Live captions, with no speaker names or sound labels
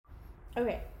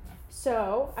Okay,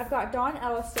 so I've got Don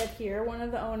Ellisted here, one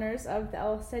of the owners of the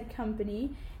Ellisted Company,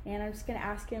 and I'm just going to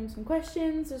ask him some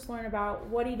questions, just learn about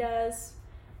what he does,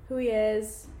 who he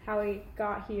is, how he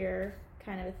got here,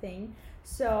 kind of a thing.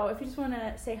 So if you just want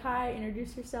to say hi,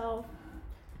 introduce yourself.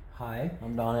 Hi,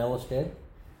 I'm Don Ellisted.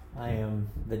 I am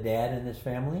the dad in this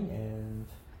family and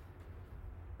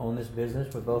own this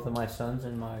business with both of my sons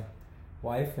and my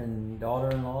wife and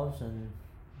daughter-in-laws and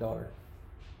daughter.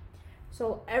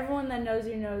 So everyone that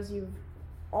knows you've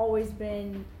always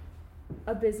been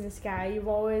a business guy. You've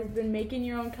always been making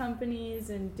your own companies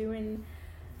and doing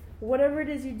whatever it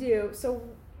is you do. So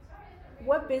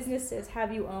what businesses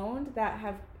have you owned that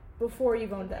have before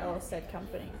you've owned the Ellisted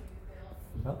Company?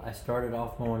 Well, I started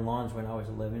off mowing lawns when I was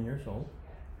 11 years old.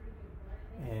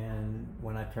 And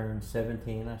when I turned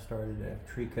 17, I started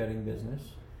a tree cutting business,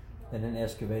 then an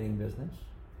excavating business,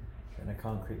 and a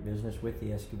concrete business with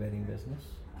the excavating business.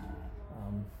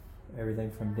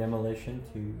 Everything from demolition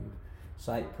to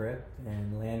site prep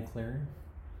and land clearing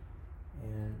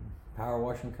and power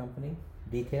washing company,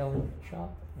 detailing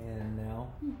shop, and now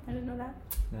I didn't know that.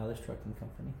 Now this trucking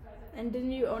company. And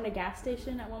didn't you own a gas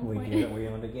station at one point? We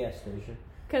owned a gas station.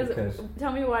 Because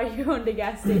tell me why you owned a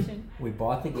gas station. We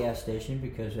bought the gas station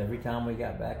because every time we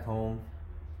got back home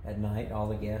at night, all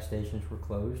the gas stations were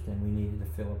closed and we needed to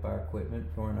fill up our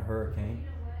equipment during a hurricane.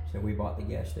 So we bought the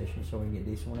gas station so we could get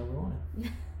decent whenever we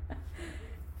wanted.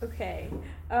 Okay.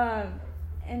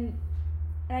 And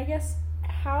I guess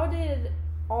how did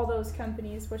all those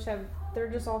companies, they're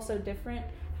just all so different,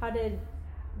 how did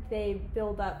they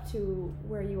build up to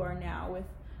where you are now with,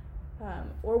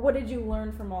 or what did you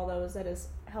learn from all those that has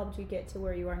helped you get to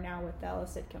where you are now with the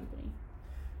Ellisted Company?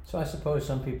 So I suppose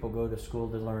some people go to school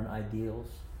to learn ideals.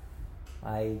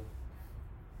 I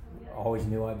always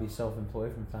knew I'd be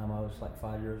self-employed from the time I was like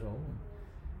 5 years old.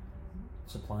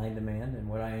 Supply and demand and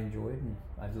what I enjoyed, and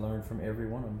I've learned from every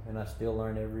one of them, and I still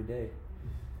learn every day,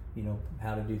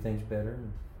 how to do things better,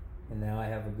 and now I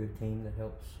have a good team that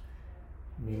helps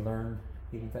me learn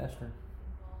even faster.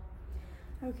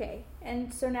 Okay,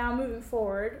 and so now moving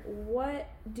forward, what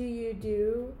do you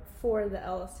do for the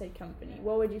Ellisted Company?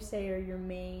 What would you say are your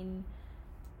main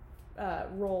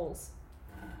roles?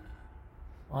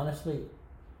 Honestly,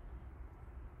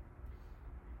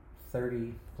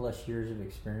 30 plus years of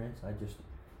experience.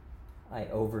 I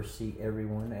oversee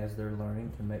everyone as they're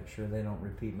learning to make sure they don't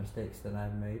repeat mistakes that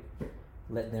I've made.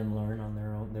 Let them learn on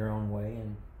their own way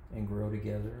and grow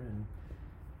together and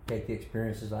take the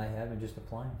experiences I have and just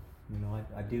apply them.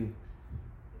 I do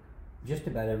just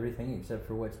about everything except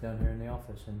for what's done here in the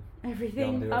office, and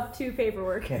everything up to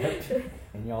paperwork.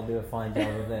 And y'all do a fine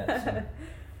job of that. So.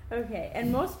 Okay,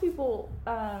 and most people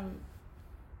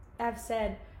have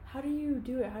said, how do you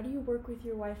do it? How do you work with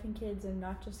your wife and kids and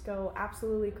not just go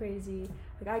absolutely crazy?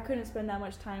 Like, I couldn't spend that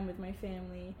much time with my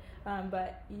family,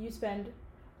 but you spend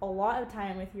a lot of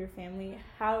time with your family.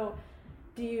 How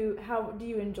do you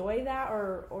enjoy that,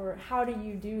 or how do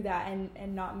you do that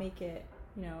and not make it,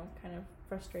 kind of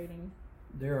frustrating?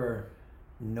 There are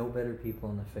no better people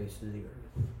on the face of the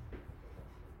earth,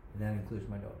 and that includes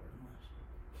my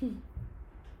daughter-in-laws.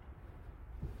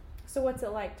 So what's it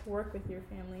like to work with your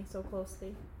family so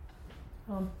closely?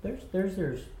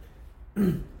 There's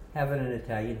having an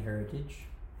Italian heritage,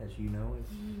 as you know,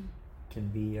 can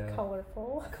be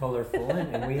colorful,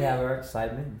 and we have our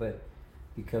excitement, but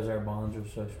because our bonds are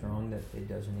so strong that it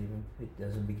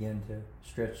doesn't begin to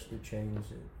stretch the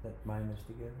chains that bind us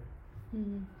together.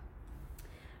 Mm-hmm.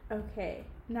 Okay,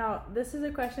 now this is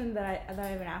a question that I've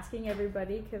been asking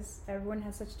everybody because everyone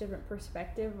has such different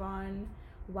perspective on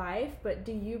life, but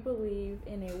do you believe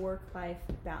in a work-life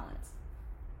balance?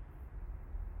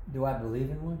 Do I believe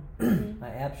in one? Mm-hmm. I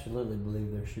absolutely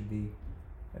believe there should be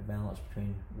a balance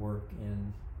between work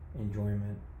and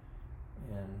enjoyment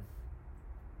and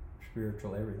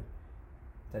spiritual everything.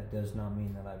 That does not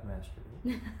mean that I've mastered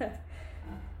it.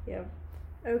 Yep.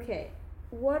 Okay.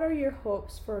 What are your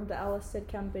hopes for the Ellisted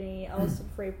Company, Ellisted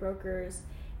Freight Brokers,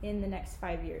 in the next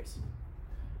 5 years?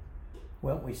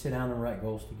 Well, we sit down and write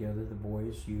goals together. The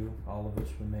boys, you, all of us,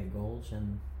 we make goals,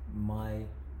 and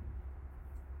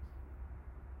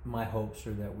my hopes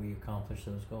are that we accomplish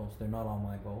those goals. They're not all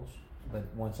my goals, but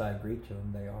once I agree to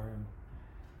them, they are,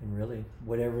 and really,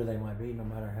 whatever they might be, no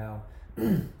matter how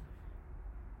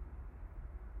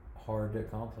hard to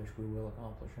accomplish, we will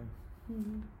accomplish them.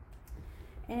 Mm-hmm.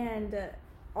 And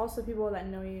also, people that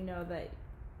know you know that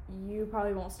you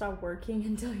probably won't stop working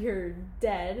until you're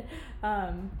dead.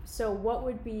 So what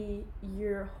would be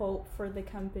your hope for the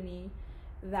company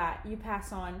that you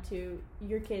pass on to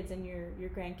your kids and your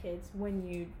grandkids when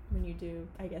you do,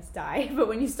 I guess, die, but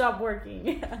when you stop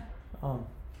working?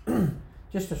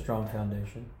 just a strong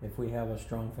foundation. If we have a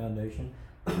strong foundation,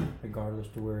 regardless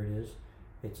to where it is,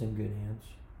 it's in good hands.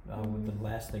 The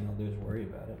last thing I'll do is worry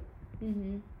about it.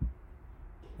 Mm-hmm.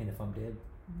 And if I'm dead,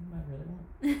 I really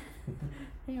won't.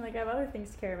 And you're like, I have other things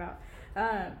to care about.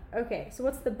 Okay, so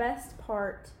what's the best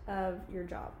part of your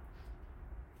job?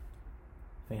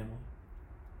 Family,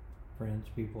 friends,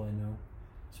 people I know.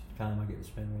 It's the time I get to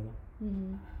spend with them.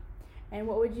 Mm-hmm. And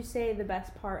what would you say the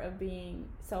best part of being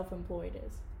self-employed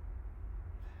is?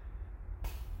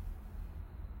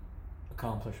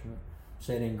 Accomplishment.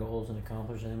 Setting goals and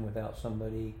accomplishing them without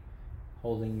somebody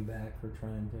holding you back or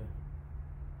trying to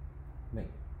make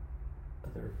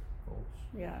other goals.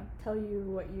 Yeah, tell you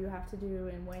what you have to do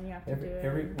and when you have to do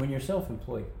it. When you're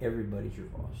self-employed, everybody's your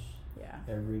boss. Yeah.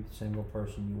 Every single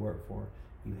person you work for,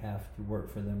 you have to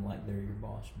work for them like they're your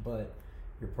boss. But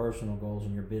your personal goals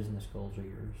and your business goals are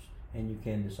yours, and you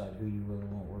can decide who you will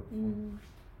and won't work for. Mm-hmm.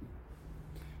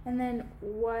 And then,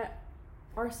 what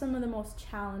are some of the most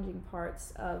challenging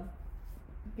parts of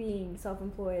being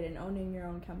self-employed and owning your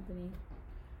own company?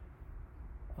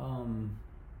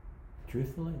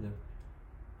 Truthfully,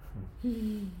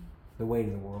 the weight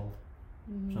of the world.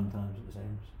 Mm-hmm. Sometimes it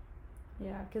seems.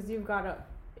 Yeah, because you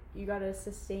gotta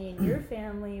sustain your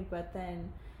family, but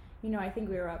then, I think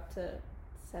we were up to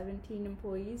 17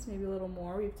 employees, maybe a little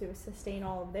more. We have to sustain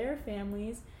all of their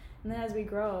families, and then as we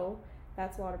grow,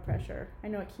 that's a lot of pressure. I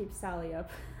know it keeps Sally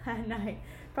up at night.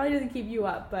 Probably doesn't keep you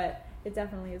up, but it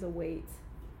definitely is a weight.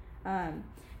 And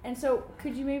so,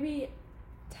 could you maybe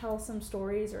tell some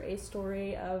stories or a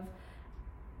story of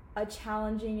a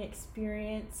challenging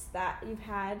experience that you've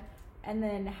had, and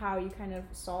then how you kind of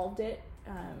solved it?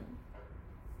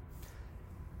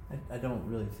 I don't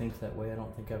really think that way. I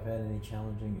don't think I've had any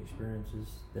challenging experiences.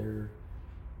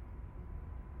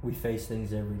 We face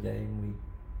things every day and we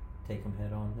take them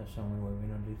head on. That's the only way we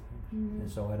don't do things. Mm-hmm. And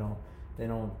so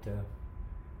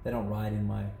they don't ride in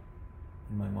my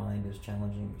mind as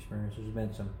challenging experiences. There's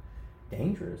been some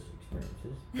dangerous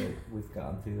experiences, but we've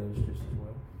gotten through those just as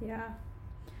well. Yeah.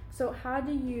 So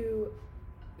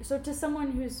to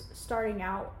someone who's starting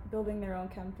out building their own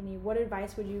company, what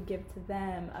advice would you give to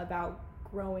them about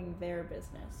growing their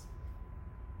business?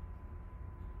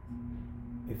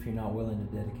 If you're not willing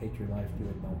to dedicate your life to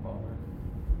it, don't bother.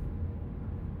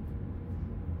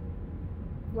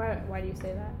 Why do you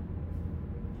say that?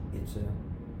 It's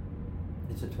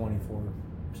a 24/7.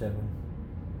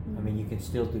 Mm-hmm. I mean, you can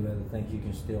still do other things. You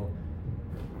can still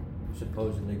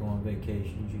supposedly go on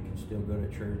vacations. You can still go to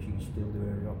church. You can still do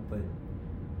everything, but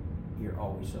you're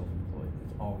always self-employed.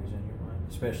 It's always in your mind,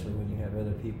 especially when you have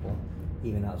other people,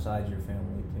 even outside your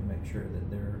family, to make sure that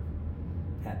they're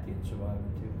happy and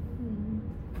surviving too.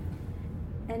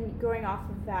 Mm-hmm. And going off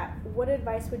of that, what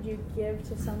advice would you give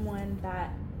to someone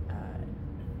that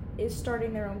is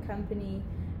starting their own company,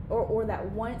 or that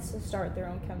wants to start their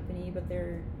own company, but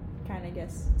they're kind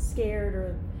of, scared,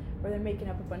 or they're making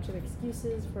up a bunch of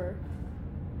excuses for,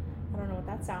 I don't know what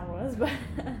that sound was, but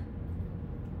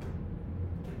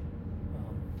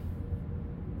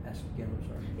ask again, I'm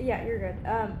sorry. Yeah, you're good.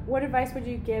 What advice would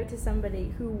you give to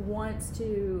somebody who wants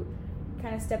to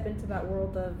kind of step into that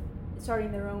world of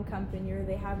starting their own company, or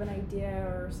they have an idea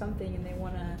or something and they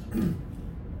want to...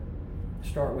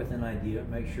 Start with an idea.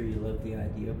 Make sure you love the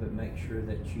idea, but make sure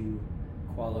that you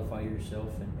qualify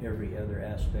yourself in every other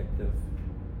aspect of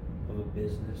a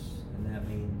business, and that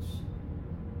means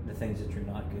the things that you're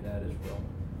not good at as well.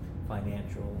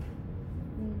 Financial,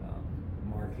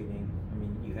 marketing. I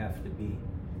mean, you have to do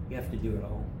it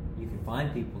all. You can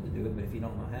find people to do it, but if you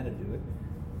don't know how to do it,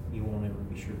 you won't ever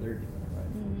be sure they're doing it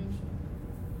right for you.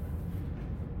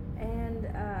 So.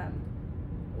 And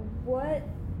what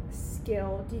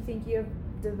skill do you think you have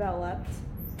developed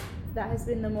that has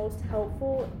been the most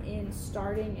helpful in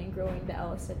starting and growing the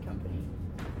Ellis Company?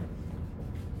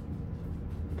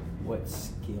 What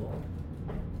skill?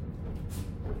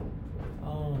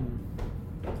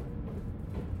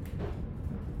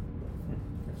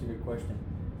 That's a good question.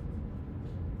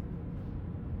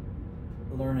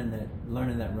 Learning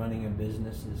that running a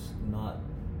business is not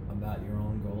about your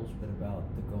own goals, but about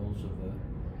the goals of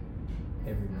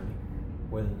everybody,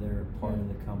 whether they're part of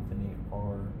the company,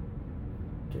 or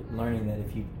learning that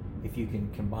if you can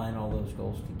combine all those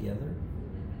goals together,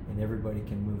 and everybody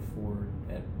can move forward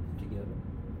together,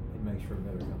 it makes for a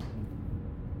better company.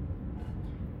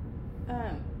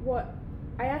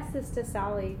 I asked this to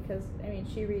Sally because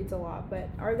she reads a lot, but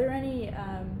are there any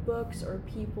books or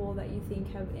people that you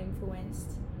think have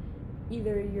influenced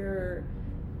either your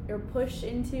push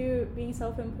into being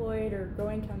self-employed or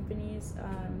growing companies,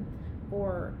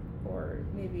 or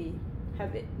maybe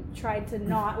have it tried to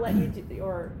not let you do,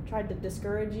 or tried to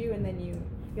discourage you, and then you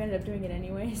ended up doing it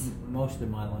anyways? Most of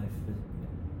my life,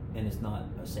 and it's not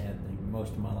a sad thing,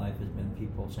 most of my life has been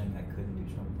people saying I couldn't do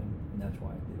something, and that's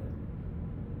why I did it.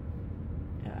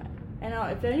 And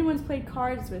if anyone's played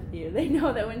cards with you, they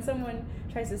know that when someone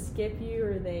tries to skip you,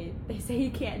 or they say you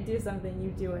can't do something,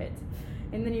 you do it.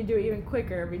 And then you do it even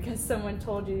quicker because someone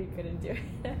told you couldn't do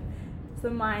it. So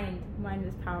mind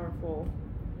is powerful,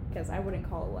 because I wouldn't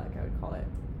call it luck, I would call it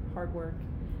hard work.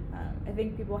 I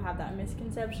think people have that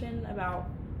misconception about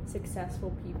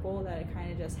successful people, that it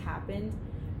kind of just happened.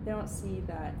 They don't see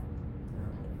that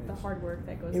the hard work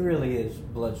that goes into it. It really is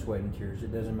blood, sweat, and tears.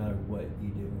 It doesn't matter what you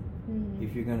do. Mm-hmm.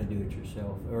 If you're going to do it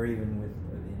yourself, or even in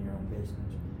your own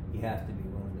business, you have to be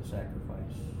willing to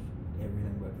sacrifice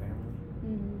everything but family.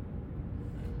 Mm-hmm.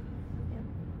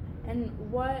 Yeah. And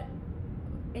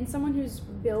in someone who's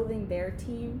building their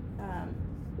team,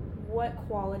 what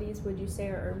qualities would you say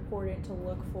are important to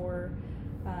look for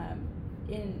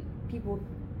in people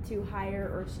to hire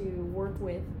or to work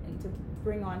with and to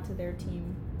bring onto their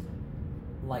team?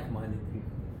 Like-minded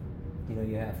people.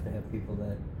 You have to have people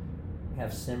that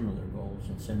have similar goals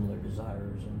and similar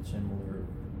desires and similar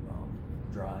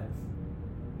drive,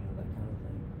 that kind of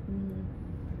thing. Mm-hmm.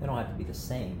 They don't have to be the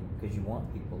same, because you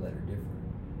want people that are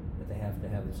different, but they have to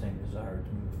have the same desire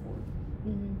to move forward.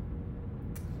 Mm-hmm.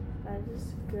 That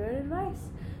is good advice.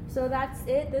 So that's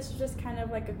it. This was just kind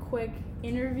of like a quick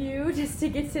interview just to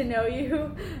get to know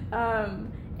you.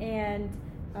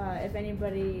 If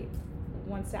anybody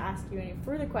wants to ask you any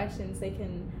further questions, they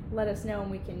can let us know,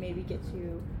 and we can maybe get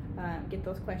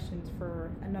those questions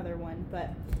for another one.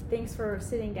 But thanks for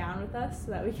sitting down with us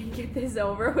so that we can get this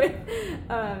over with,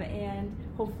 and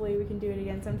hopefully we can do it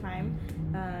again sometime.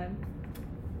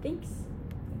 Thanks.